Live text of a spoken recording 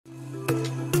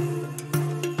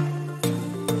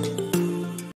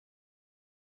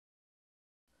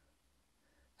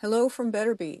Hello from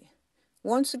Better Bee.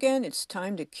 Once again, it's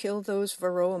time to kill those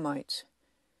varroa mites.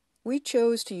 We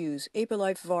chose to use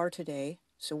ApiLife Var today,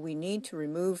 so we need to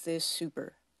remove this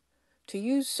super. To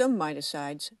use some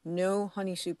miticides, no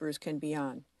honey supers can be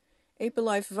on.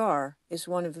 ApiLife Var is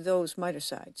one of those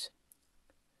miticides.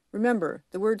 Remember,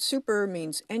 the word super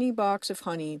means any box of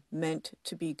honey meant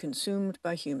to be consumed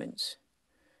by humans.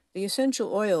 The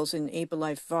essential oils in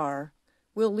ApiLife Var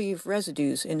will leave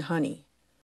residues in honey.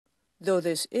 Though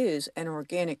this is an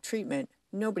organic treatment,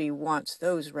 nobody wants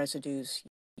those residues.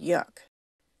 Yuck.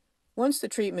 Once the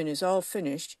treatment is all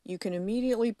finished, you can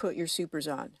immediately put your supers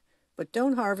on, but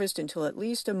don't harvest until at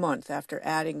least a month after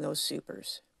adding those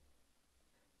supers.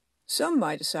 Some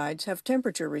miticides have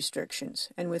temperature restrictions,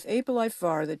 and with ApiLife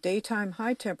Var, the daytime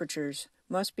high temperatures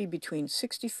must be between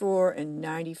 64 and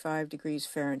 95 degrees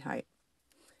Fahrenheit.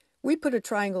 We put a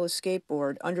triangle escape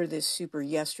board under this super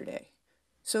yesterday.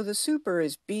 So the super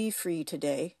is bee-free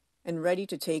today and ready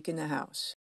to take in the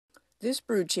house. This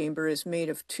brood chamber is made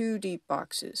of 2 deep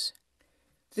boxes.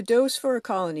 The dose for a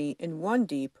colony in 1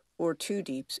 deep or 2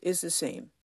 deeps is the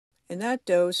same, and that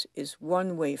dose is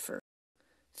 1 wafer.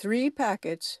 3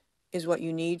 packets is what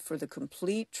you need for the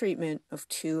complete treatment of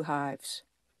 2 hives.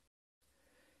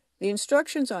 The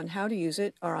instructions on how to use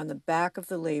it are on the back of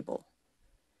the label.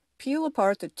 Peel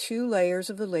apart the 2 layers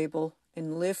of the label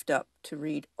and lift up to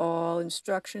read all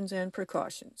instructions and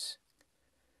precautions.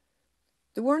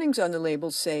 The warnings on the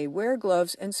labels say wear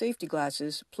gloves and safety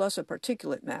glasses plus a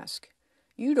particulate mask.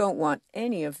 You don't want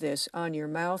any of this on your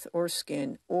mouth or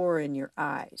skin or in your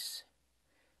eyes.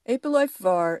 ApiLife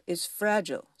Var is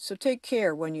fragile, so take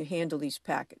care when you handle these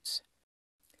packets.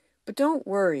 But don't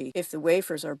worry if the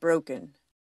wafers are broken.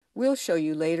 We'll show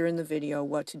you later in the video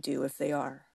what to do if they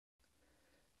are.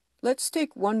 Let's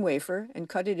take 1 wafer and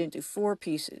cut it into 4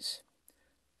 pieces.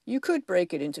 You could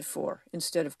break it into 4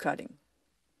 instead of cutting.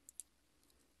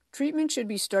 Treatment should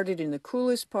be started in the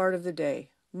coolest part of the day.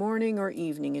 Morning or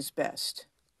evening is best.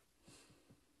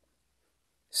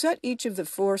 Set each of the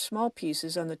 4 small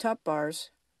pieces on the top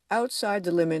bars outside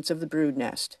the limits of the brood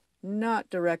nest, not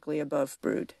directly above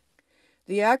brood.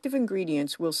 The active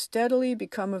ingredients will steadily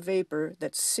become a vapor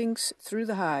that sinks through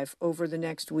the hive over the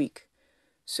next week.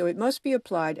 So it must be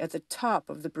applied at the top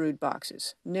of the brood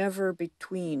boxes, never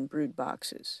between brood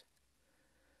boxes.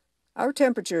 Our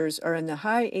temperatures are in the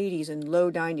high 80s and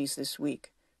low 90s this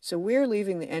week, so we're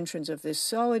leaving the entrance of this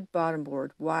solid bottom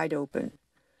board wide open.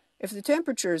 If the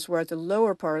temperatures were at the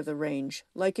lower part of the range,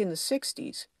 like in the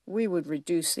 60s, we would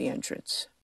reduce the entrance.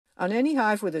 On any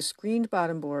hive with a screened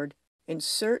bottom board,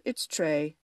 insert its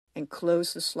tray and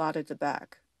close the slot at the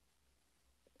back.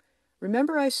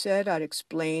 Remember I said I'd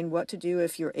explain what to do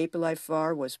if your ApiLife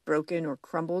Var was broken or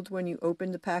crumbled when you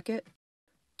opened the packet?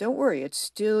 Don't worry, it's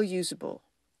still usable.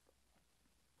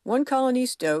 1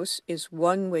 colony's dose is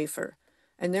 1 wafer,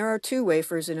 and there are 2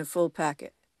 wafers in a full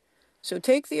packet. So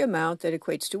take the amount that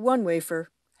equates to 1 wafer,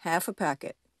 half a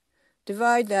packet.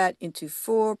 Divide that into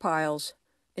 4 piles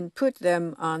and put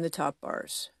them on the top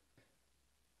bars.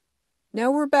 Now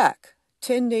we're back,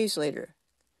 10 days later.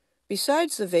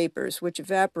 Besides the vapors, which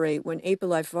evaporate when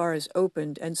ApiLife Var is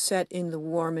opened and set in the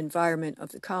warm environment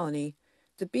of the colony,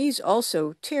 the bees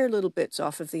also tear little bits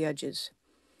off of the edges.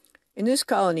 In this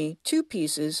colony, 2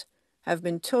 pieces have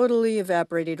been totally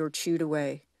evaporated or chewed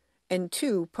away, and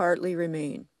 2 partly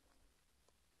remain.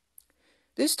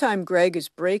 This time Greg is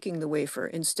breaking the wafer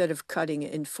instead of cutting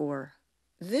it in 4.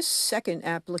 This second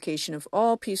application of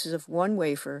all pieces of 1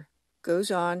 wafer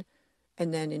goes on,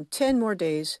 and then in 10 more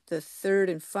days, the 3rd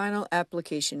and final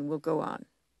application will go on.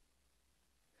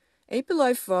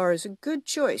 ApiLife Var is a good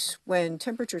choice when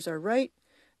temperatures are right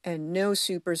and no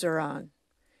supers are on.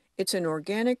 It's an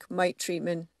organic mite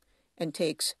treatment and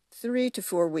takes 3 to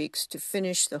 4 weeks to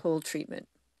finish the whole treatment.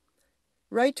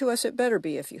 Write to us at Better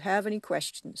Bee if you have any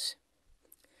questions.